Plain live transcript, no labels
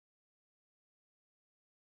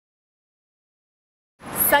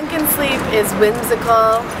Sunken sleep is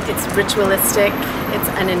whimsical, it's ritualistic, it's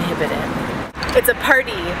uninhibited. It's a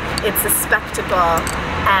party, it's a spectacle,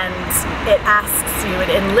 and it asks you, it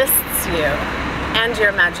enlists you and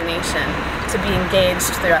your imagination to be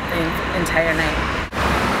engaged throughout the entire night.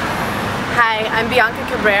 Hi, I'm Bianca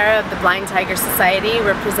Cabrera of the Blind Tiger Society.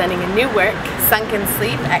 We're presenting a new work, Sunken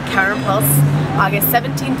Sleep, at CounterPULSE, August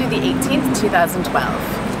 17th through the 18th,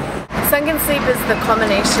 2012. Sunken Sleep is the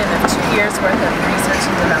culmination of 2 years worth of research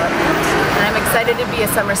and development, and I'm excited to be a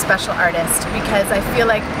summer special artist because I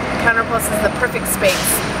feel like CounterPULSE is the perfect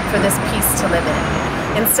space for this piece to live in.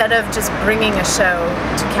 Instead of just bringing a show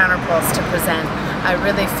to CounterPULSE to present, I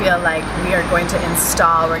really feel like we are going to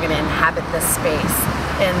we're going to inhabit this space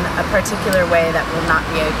in a particular way that will not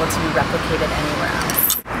be able to be replicated anywhere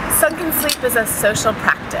else. Sunken Sleep is a social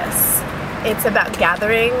practice. It's about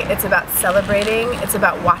gathering, it's about celebrating, it's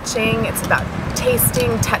about watching, it's about tasting,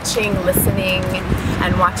 touching, listening,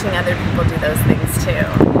 and watching other people do those things too.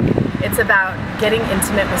 It's about getting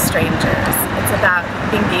intimate with strangers. It's about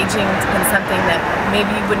engaging in something that maybe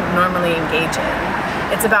you wouldn't normally engage in.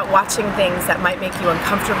 It's about watching things that might make you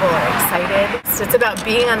uncomfortable or excited. So it's about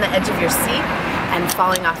being on the edge of your seat and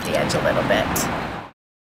falling off the edge a little bit.